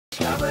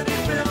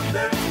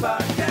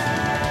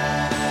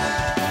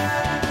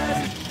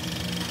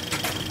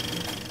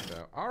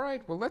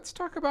right. Well, let's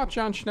talk about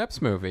Jon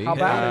Schnepp's movie. How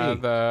about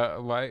it?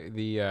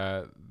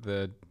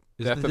 The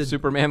Death of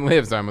Superman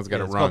Lives. I almost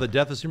got it It's wrong. called The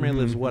Death of Superman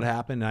Lives. What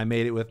happened? I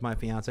made it with my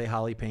fiance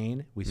Holly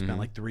Payne. We spent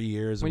like 3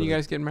 years. When you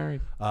guys getting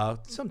married?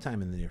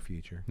 Sometime in the near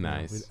future.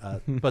 Nice.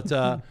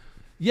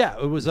 Yeah,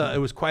 it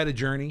was quite a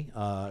journey.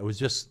 It was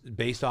just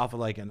based off of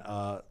like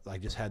I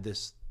just had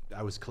this.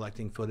 I was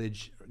collecting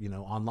footage,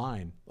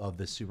 online of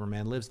this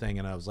Superman Lives thing,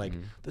 and I was like,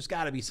 there's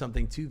got to be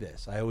something to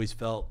this. I always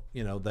felt,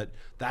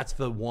 that's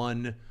the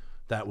one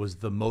that was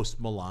the most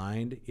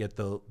maligned, yet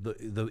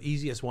the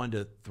easiest one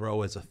to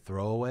throw as a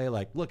throwaway.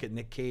 Like, look at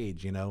Nick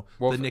Cage,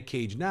 the Nick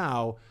Cage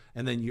now,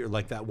 and then you're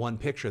like that one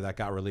picture that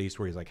got released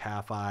where he's like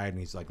half-eyed and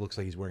he's like looks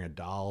like he's wearing a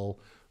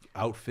doll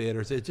outfit,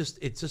 or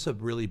it's just a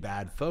really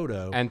bad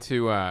photo. And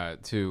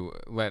to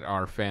let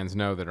our fans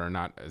know that are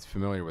not as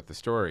familiar with the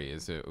story,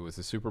 it was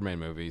a Superman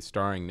movie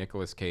starring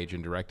Nicolas Cage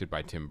and directed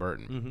by Tim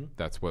Burton.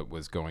 That's what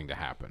was going to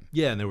happen.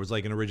 Yeah, and there was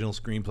like an original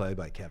screenplay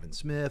by Kevin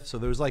Smith. So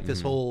there was like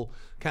this whole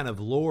kind of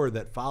lore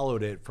that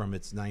followed it from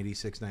its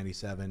 96,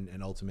 97,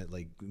 and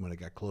ultimately when it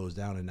got closed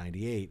down in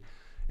 98.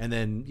 And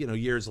then,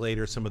 years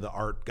later, some of the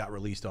art got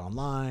released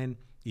online.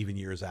 Even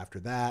years after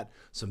that,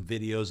 some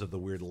videos of the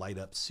weird light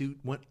up suit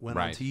went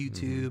onto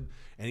YouTube.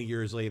 And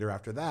years later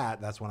after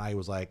that, that's when I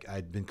was like,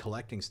 I'd been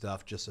collecting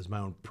stuff just as my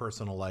own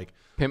personal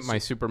Pimp My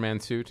Superman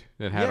suit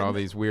that had all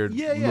these weird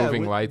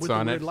moving lights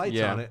on it. Lights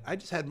on it. I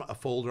just had a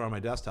folder on my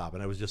desktop,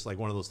 and I was just like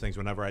one of those things.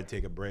 Whenever I'd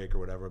take a break or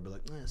whatever, I'd be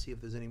like, see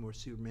if there's any more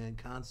Superman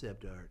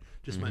concept art.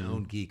 Just my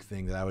own geek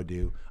thing that I would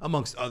do,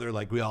 amongst other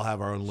we all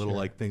have our own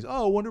little things.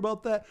 Oh, wonder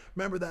about that.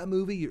 Remember that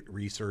movie? You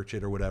research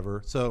it or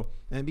whatever. So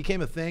and it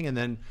became a thing, and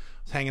then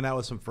I was hanging out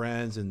with some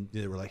friends, and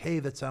they were like, "Hey,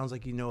 that sounds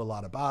like you know a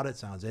lot about it.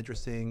 Sounds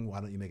interesting.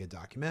 Why don't you make a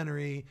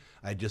documentary?"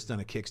 I had just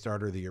done a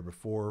Kickstarter the year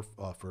before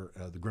for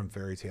the Grimm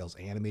Fairy Tales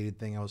animated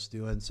thing I was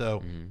doing. So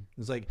it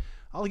was like,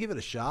 I'll give it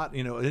a shot.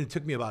 And it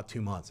took me about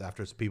 2 months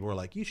after people were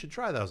like, "You should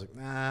try that." I was like,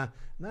 "Nah." And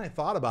then I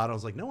thought about it. I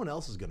was like, no one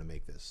else is going to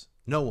make this.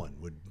 No one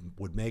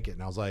would make it.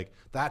 And I was like,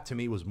 that to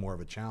me was more of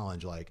a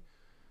challenge. Like,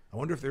 I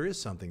wonder if there is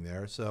something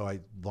there. So I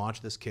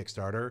launched this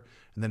Kickstarter,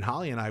 and then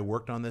Holly and I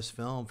worked on this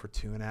film for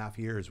 2.5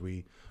 years.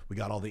 We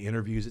got all the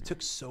interviews. It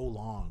took so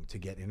long to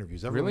get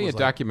interviews. Really, a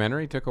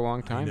documentary took a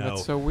long time?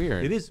 That's so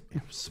weird. It is.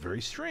 It's very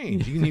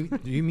strange. Do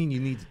you mean you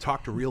need to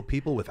talk to real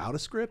people without a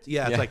script?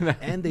 Yeah, it's like,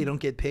 and they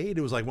don't get paid.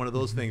 It was like one of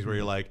those things where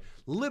you're like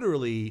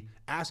literally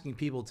asking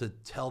people to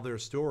tell their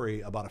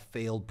story about a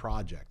failed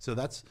project. So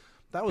that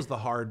was the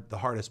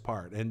hardest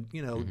part. And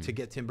to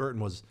get Tim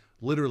Burton was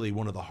literally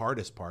one of the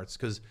hardest parts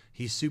because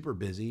he's super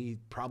busy.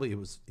 Probably it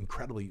was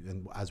incredibly,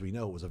 and as we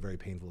know, it was a very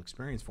painful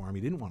experience for him. He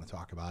didn't want to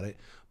talk about it.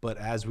 But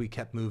as we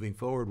kept moving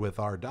forward with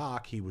our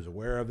doc, he was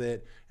aware of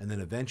it. And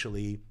then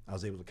eventually I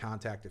was able to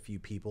contact a few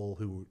people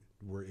who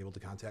were able to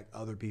contact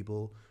other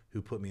people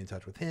who put me in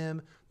touch with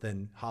him.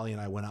 Then Holly and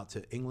I went out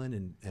to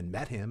England and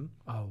met him.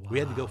 Oh, wow. We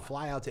had to go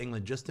fly out to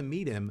England just to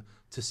meet him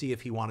to see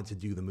if he wanted to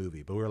do the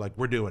movie. But we were like,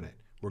 we're doing it.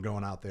 We're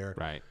going out there.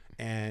 Right.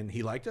 And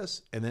he liked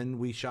us. And then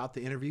we shot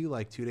the interview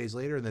like 2 days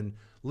later. And then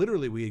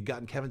literally we had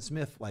gotten Kevin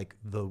Smith like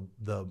the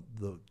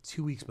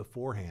 2 weeks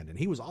beforehand. And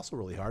he was also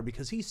really hard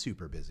because he's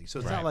super busy. So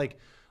it's not like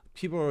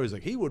people are always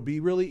like, he would be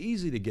really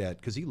easy to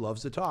get because he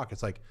loves to talk.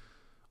 It's like,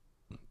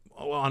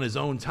 on his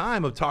own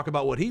time of talk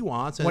about what he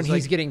wants. And when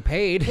he's getting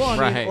paid. Well,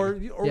 I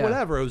mean, or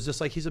whatever. It was just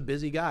like, he's a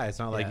busy guy. It's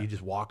not like you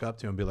just walk up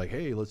to him and be like,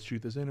 hey, let's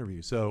shoot this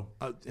interview. So,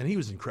 and he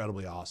was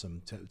incredibly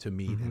awesome to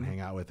meet and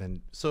hang out with.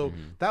 And so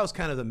that was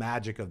kind of the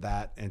magic of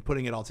that and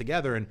putting it all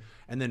together.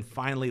 And then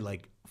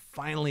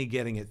finally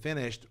getting it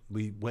finished,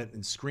 we went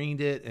and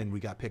screened it, and we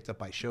got picked up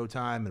by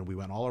Showtime, and we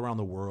went all around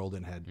the world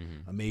and had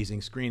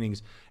amazing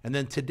screenings. And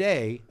then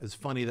today, it's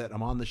funny that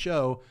I'm on the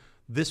show,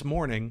 this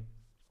morning,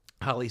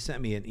 Holly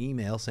sent me an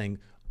email saying,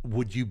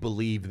 would you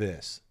believe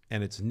this?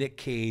 And it's Nick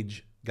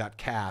Cage got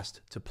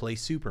cast to play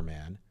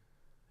Superman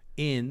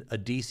in a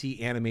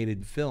DC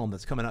animated film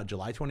that's coming out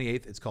July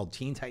 28th. It's called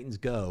Teen Titans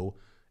Go,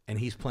 and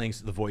he's playing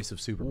the voice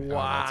of Superman. Wow.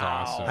 Oh, that's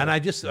awesome. And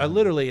I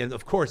literally, and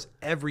of course,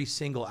 every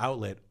single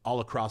outlet all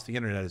across the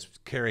internet is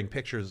carrying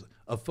pictures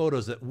of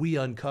photos that we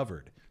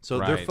uncovered. So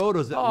they're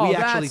photos that we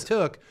actually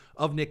took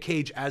of Nick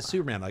Cage as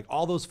Superman. Like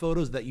all those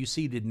photos that you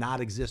see did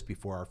not exist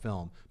before our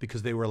film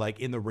because they were like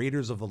in the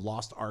Raiders of the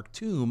Lost Ark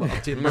tomb of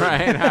Tim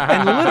Burton.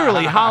 And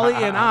literally Holly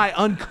and I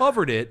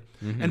uncovered it.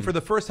 And for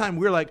the first time,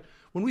 we were like,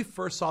 when we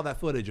first saw that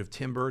footage of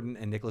Tim Burton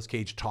and Nicolas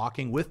Cage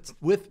talking with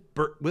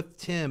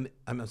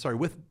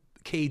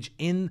Cage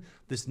in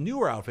this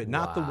newer outfit,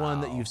 not the one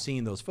that you've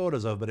seen those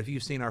photos of, but if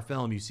you've seen our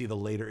film, you see the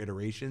later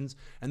iterations,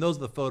 and those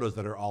are the photos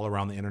that are all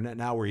around the internet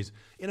now, where he's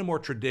in a more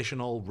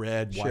traditional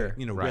red, white,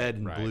 red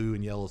and blue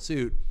and yellow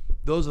suit.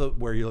 Those are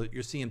where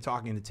you're seeing him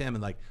talking to Tim,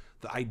 and like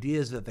the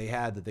ideas that they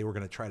had that they were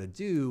going to try to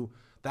do.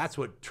 That's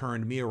what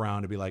turned me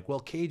around to be like, well,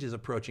 Cage is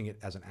approaching it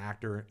as an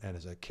actor and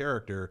as a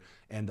character,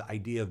 and the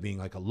idea of being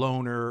like a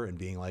loner and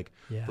being like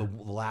the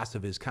last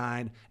of his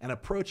kind, and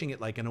approaching it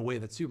like in a way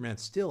that Superman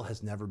still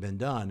has never been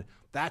done,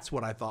 that's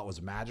what I thought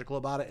was magical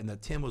about it, and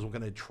that Tim was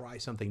going to try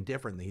something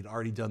different. He'd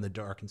already done the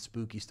dark and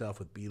spooky stuff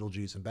with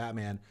Beetlejuice and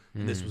Batman,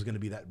 and this was going to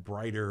be that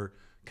brighter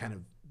kind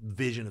of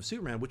vision of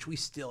Superman, which we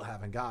still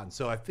haven't gotten.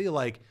 So I feel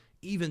like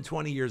even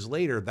 20 years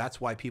later,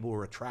 that's why people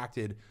were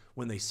attracted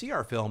when they see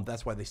our film.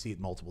 That's why they see it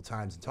multiple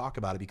times and talk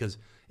about it, because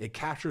it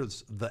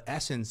captures the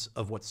essence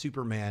of what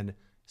Superman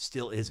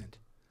still isn't.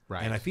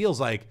 Right. And I feels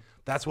like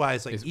that's why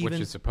it's like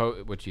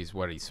which is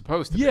what he's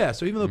supposed to be. Yeah,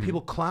 so even though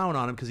people clown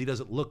on him because he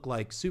doesn't look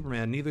like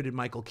Superman, neither did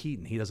Michael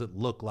Keaton. He doesn't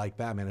look like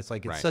Batman. It's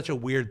like, it's such a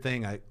weird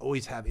thing. I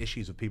always have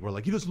issues with people who are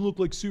like, he doesn't look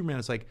like Superman.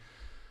 It's like,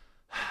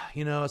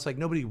 you know, it's like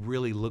nobody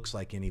really looks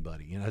like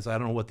anybody. You know, I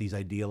don't know what these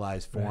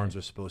idealized forms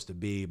are supposed to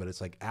be, but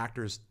it's like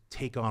actors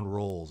take on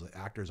roles.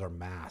 Actors are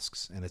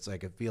masks. And it's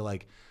like, I feel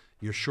like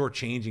you're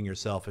shortchanging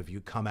yourself if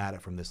you come at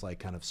it from this like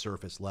kind of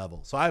surface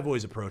level. So I've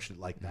always approached it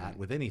like that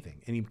with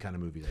anything, any kind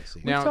of movie that I see.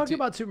 We've talked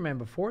about Superman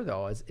before,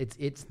 though.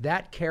 It's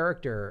that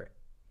character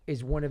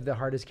is one of the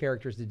hardest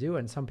characters to do,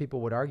 and some people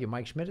would argue.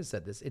 Mike Schmidt has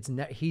said this.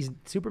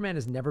 Superman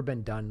has never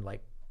been done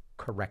like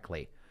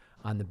correctly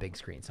on the big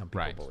screen. Some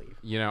people believe.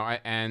 You know,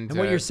 and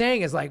what you're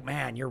saying is like,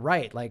 man, you're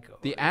right. Like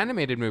the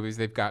animated movies,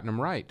 they've gotten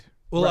them right.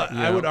 Well,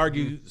 I would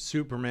argue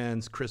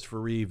Superman's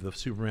Christopher Reeve, the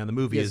Superman, the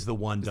movie is the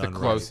one done the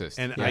closest.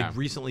 Right. And I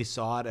recently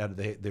saw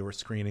it. They were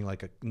screening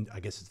like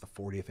I guess it's the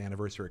 40th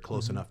anniversary,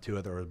 close enough to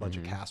it. There were a bunch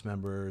of cast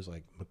members,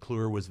 like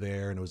McClure was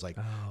there, and it was like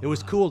it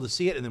was cool to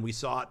see it. And then we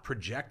saw it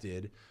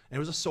projected, and it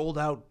was a sold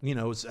out. You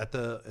know, it was at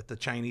the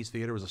Chinese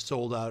theater. It was a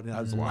sold out. And I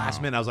was the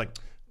last minute. I was like,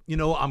 you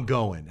know, I'm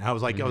going. I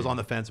was like, I was on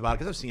the fence about it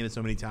because I've seen it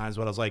so many times,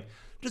 but I was like,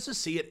 just to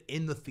see it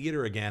in the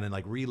theater again and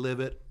like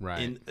relive it.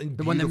 Right.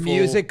 When the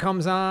music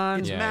comes on.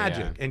 It's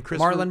magic. And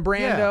Marlon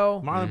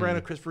Brando. Marlon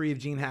Brando, Christopher Reeve,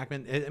 Gene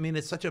Hackman. I mean,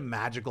 it's such a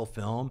magical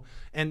film.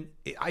 And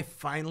I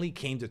finally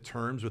came to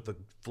terms with the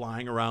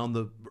flying around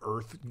the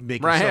earth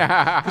making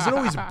stuff. Because it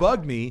always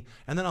bugged me.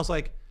 And then I was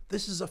like,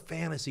 this is a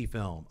fantasy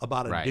film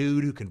about a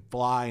dude who can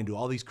fly and do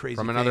all these crazy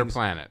things. From another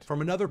planet.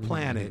 From another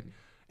planet.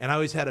 And I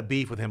always had a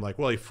beef with him, like,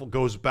 well, he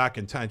goes back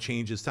in time,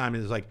 changes time.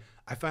 And it's like,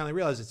 I finally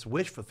realized it's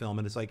wish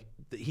fulfillment. It's like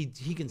he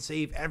can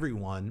save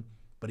everyone,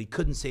 but he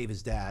couldn't save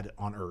his dad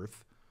on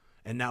Earth.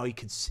 And now he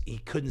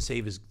couldn't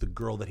save the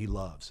girl that he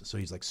loves. So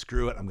he's like,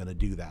 screw it, I'm going to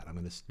do that. I'm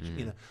going to,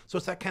 you know. So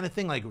it's that kind of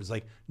thing. Like, it was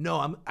like,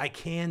 no, I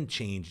can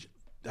change.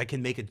 I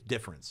can make a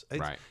difference.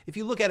 If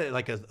you look at it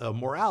like a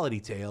morality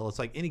tale, it's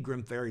like any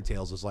grim fairy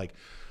tales is like,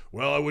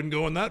 well, I wouldn't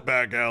go in that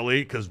back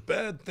alley because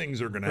bad things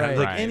are going to happen.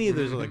 Like any of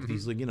those, like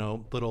these, like, you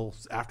know, little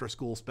after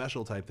school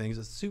special type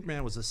things.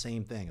 Superman was the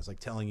same thing. It's like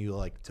telling you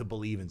like to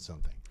believe in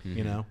something,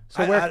 you know?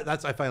 So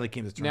I finally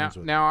came to terms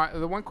with. Now,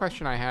 the one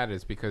question I had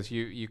is because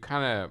you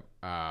kind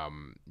of,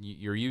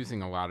 you're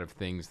using a lot of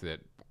things that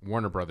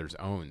Warner Brothers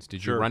owns.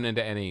 Did you run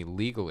into any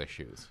legal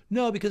issues?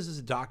 No, because it's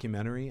a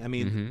documentary. I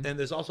mean, and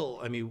there's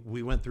also, I mean,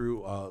 we went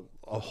through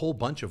a whole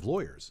bunch of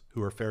lawyers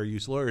who are fair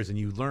use lawyers, and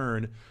you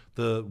learn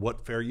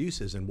what fair use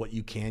is and what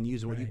you can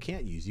use and what you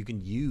can't use. You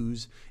can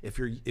use, if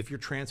you're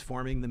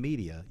transforming the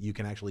media, you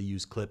can actually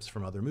use clips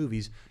from other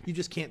movies. You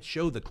just can't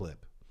show the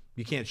clip.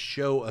 You can't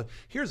show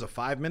here's a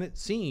 5-minute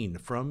scene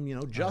from, you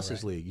know,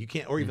 Justice League. You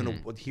can't, or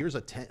even here's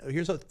a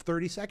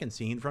 30-second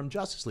scene from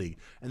Justice League,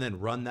 and then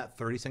run that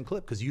 30-second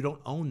clip because you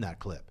don't own that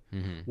clip.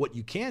 What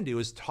you can do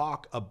is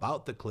talk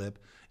about the clip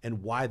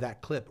and why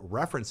that clip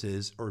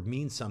references or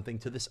means something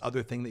to this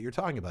other thing that you're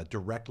talking about,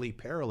 directly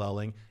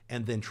paralleling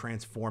and then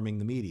transforming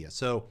the media.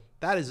 So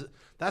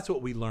that's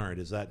what we learned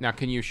is that. Now,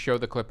 can you show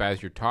the clip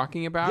as you're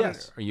talking about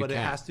it? Or but it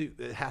has to.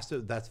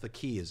 That's the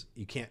key. Is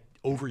you can't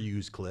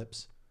overuse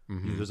clips. You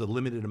know, there's a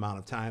limited amount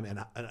of time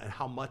and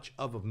how much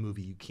of a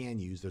movie you can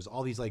use. There's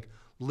all these like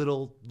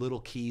little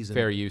keys and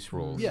fair use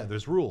rules. Yeah,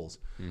 there's rules,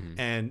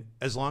 and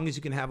as long as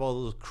you can have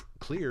all those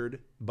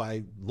cleared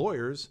by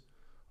lawyers,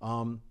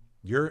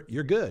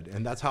 you're good.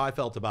 And that's how I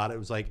felt about it. It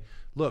was like,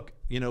 look,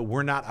 you know,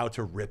 we're not out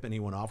to rip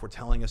anyone off. We're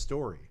telling a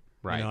story.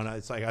 Right. You know, and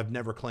it's like I've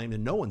never claimed,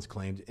 and no one's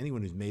claimed,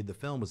 anyone who's made the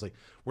film was like,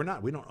 we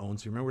don't own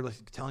Superman. We're like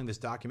telling this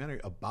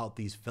documentary about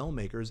these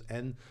filmmakers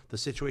and the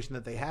situation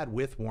that they had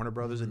with Warner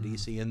Brothers and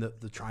DC and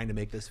the trying to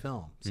make this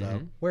film.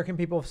 So where can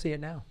people see it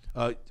now?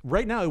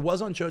 Right now, it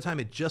was on Showtime.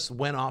 It just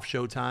went off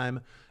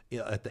Showtime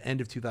at the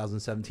end of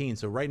 2017.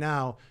 So right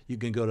now, you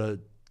can go to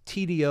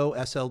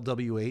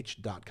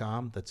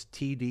tdoslwh.com. That's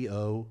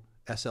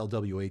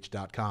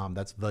tdoslwh.com.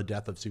 That's The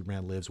Death of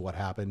Superman Lives, What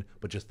Happened,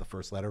 but just the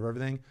first letter of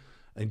everything.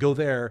 And go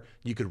there.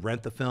 You could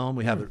rent the film.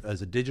 We have it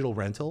as a digital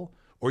rental,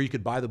 or you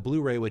could buy the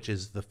Blu-ray, which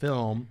is the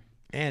film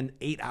and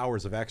 8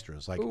 hours of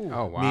extras. Like me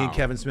and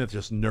Kevin Smith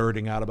just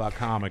nerding out about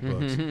comic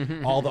books.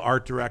 All the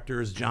art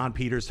directors, John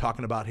Peters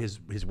talking about his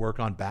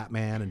work on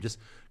Batman, and just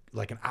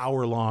like an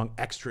hour-long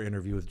extra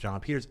interview with John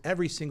Peters.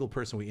 Every single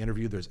person we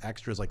interviewed, there's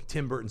extras, like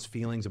Tim Burton's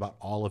feelings about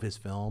all of his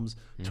films,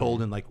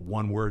 told in like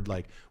one word,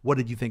 like, what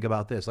did you think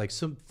about this? Like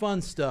some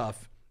fun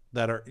stuff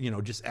that are, you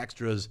know, just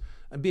extras.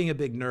 And being a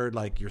big nerd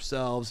like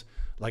yourselves,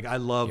 like I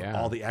love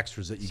all the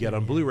extras that you get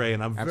on Blu-ray,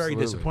 and I'm very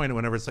disappointed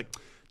whenever it's like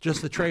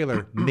just the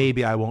trailer.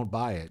 Maybe I won't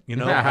buy it. You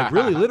know, like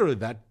really, literally,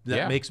 that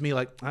makes me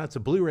like, it's a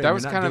Blu-ray. That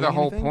was kind of the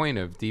whole point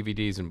of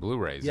DVDs and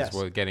Blu-rays. Yes,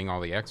 is getting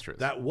all the extras.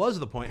 That was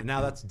the point, and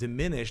now that's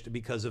diminished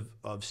because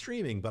of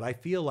streaming. But I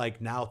feel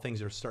like now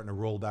things are starting to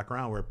roll back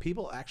around where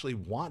people actually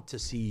want to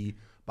see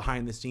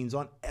behind the scenes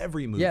on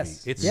every movie.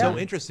 Yes. It's so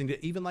interesting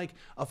to even like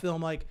a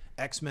film like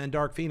X-Men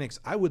Dark Phoenix.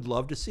 I would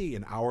love to see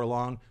an hour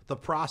long the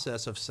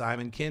process of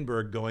Simon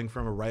Kinberg going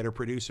from a writer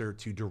producer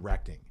to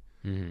directing.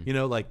 You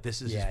know, like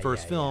this is his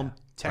first film,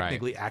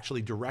 technically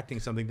actually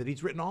directing something that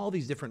he's written all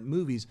these different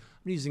movies.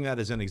 I'm using that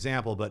as an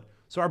example, but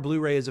so our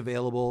Blu-ray is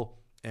available,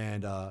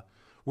 and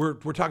we're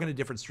talking to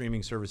different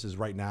streaming services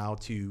right now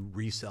to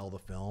resell the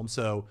film.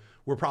 So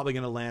we're probably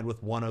going to land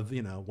with one of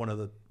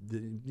the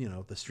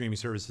streaming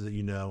services that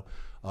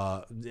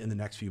in the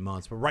next few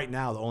months. But right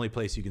now, the only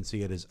place you can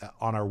see it is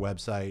on our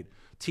website,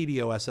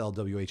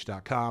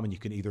 tdoslwh.com, and you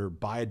can either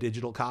buy a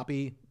digital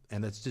copy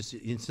and that's just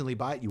instantly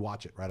buy it. You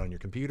watch it right on your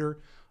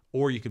computer.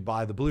 Or you could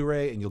buy the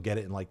Blu-ray and you'll get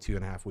it in like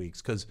 2.5 weeks,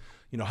 because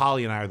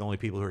Holly and I are the only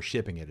people who are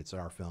shipping it. It's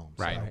our film,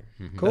 right?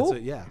 So Cool.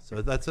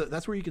 So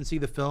that's where you can see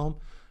the film,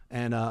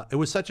 and it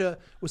was such a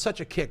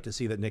kick to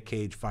see that Nick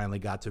Cage finally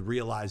got to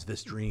realize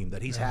this dream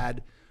that he's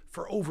had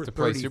for over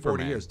 30,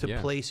 40 years to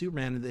play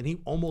Superman, and then he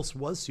almost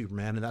was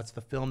Superman, and that's the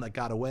film that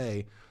got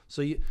away.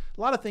 So a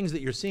lot of things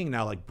that you're seeing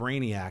now, like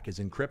Brainiac is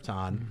in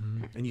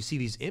Krypton, and you see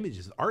these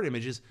images, art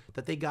images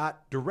that they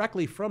got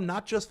directly from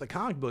not just the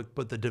comic book,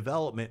 but the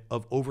development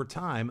of, over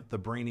time, the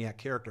Brainiac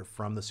character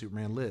from the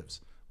Superman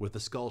Lives with the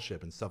skull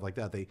ship and stuff like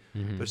that.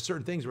 There's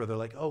certain things where they're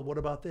like, oh, what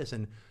about this?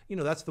 And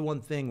that's the one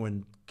thing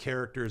when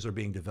characters are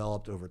being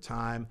developed over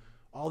time.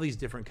 All these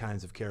different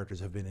kinds of characters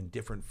have been in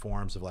different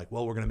forms of like,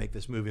 well, we're going to make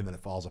this movie and then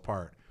it falls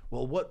apart.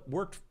 Well, what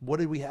worked? What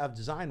did we have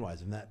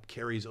design-wise? And that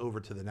carries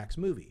over to the next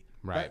movie.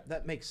 Right.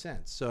 That makes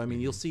sense. So, I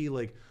mean, you'll see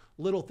like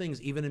little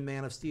things, even in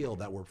Man of Steel,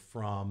 that were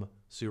from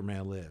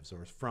Superman Lives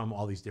or from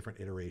all these different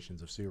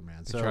iterations of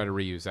Superman. So try to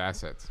reuse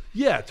assets.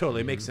 Yeah,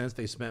 totally. It makes sense.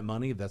 They spent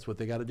money. That's what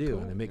they got to do.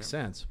 And it makes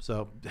sense.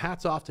 So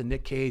hats off to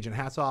Nick Cage, and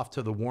hats off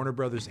to the Warner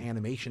Brothers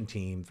animation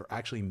team for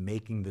actually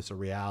making this a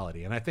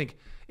reality. And I think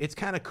it's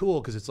kind of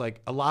cool because it's like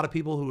a lot of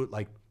people who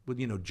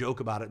would joke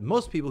about it.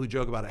 Most people who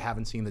joke about it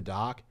haven't seen the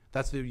doc.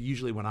 That's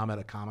usually when I'm at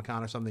a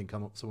Comic-Con or something,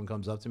 someone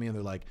comes up to me and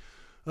they're like,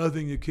 I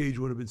think Nick Cage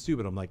would have been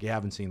stupid. I'm like, you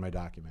haven't seen my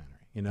documentary.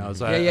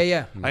 So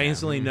I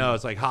instantly know.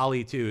 It's like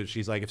Holly too.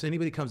 She's like, if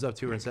anybody comes up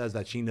to her and says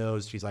that, she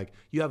knows. She's like,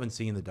 you haven't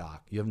seen the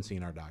doc. You haven't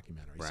seen our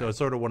documentary. Right. So it's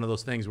sort of one of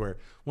those things where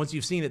once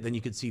you've seen it, then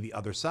you can see the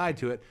other side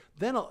to it.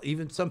 Then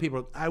even some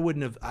people, I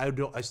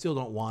still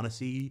don't want to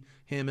see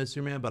him as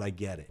Superman, but I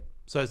get it.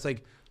 So it's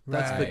like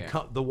that's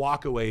the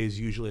walk away is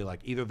usually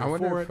like either they're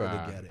for it or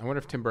they get it. I wonder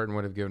if Tim Burton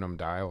would have given him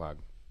dialogue.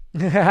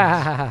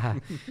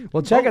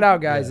 Well, check it out,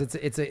 guys.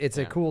 It's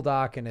a cool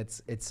doc, and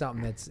it's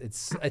something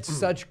it's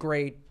such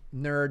great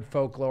nerd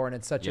folklore, and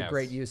it's such a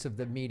great use of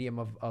the medium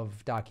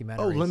of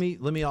documentaries. Oh,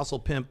 let me also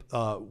pimp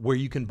where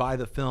you can buy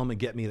the film and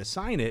get me to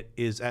sign it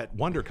is at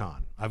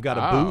WonderCon. I've got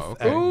a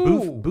booth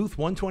at booth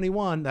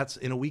 121. That's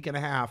in a week and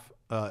a half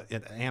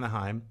at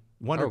Anaheim.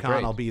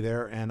 WonderCon, I'll be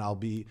there, and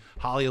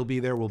Holly will be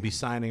there. We'll be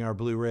signing our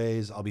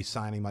Blu-rays. I'll be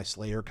signing my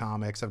Slayer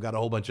comics. I've got a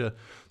whole bunch of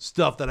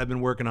stuff that I've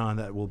been working on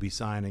that we'll be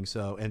signing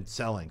and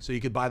selling. So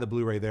you could buy the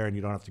Blu-ray there, and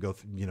you don't have to go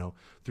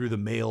through the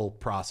mail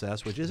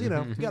process, which is you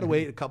got to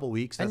wait a couple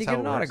weeks. That's and you get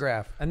an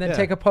autograph, and then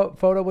take a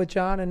photo with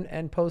John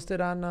and post it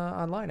on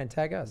online and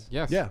tag us.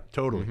 Yes. Yeah,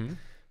 totally.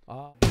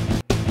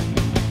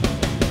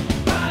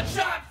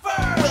 Shot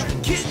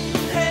first.